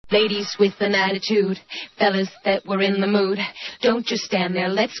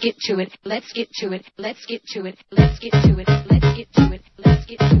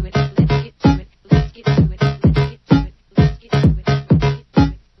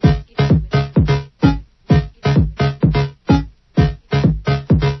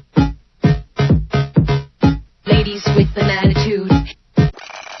Ladies with an attitude.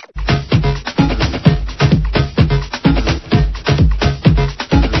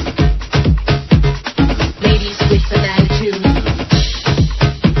 Ladies with an attitude.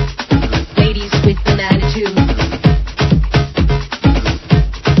 Ladies with an attitude.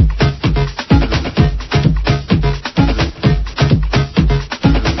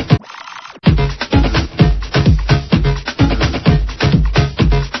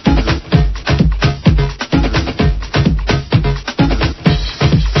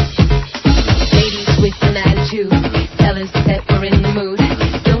 Fellas that were in the mood,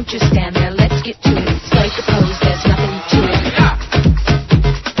 don't just stand there, let's get to it. Strike a pose, there's nothing to it.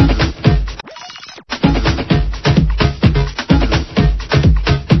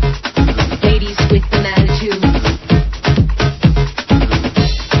 Ladies with an attitude.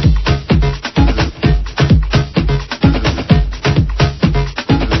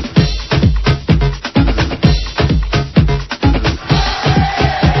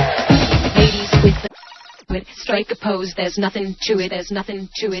 Strike a pose, there's nothing to it, there's nothing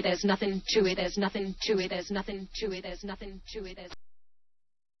to it, there's nothing to it, there's nothing to it, there's nothing to it, there's nothing to it, there's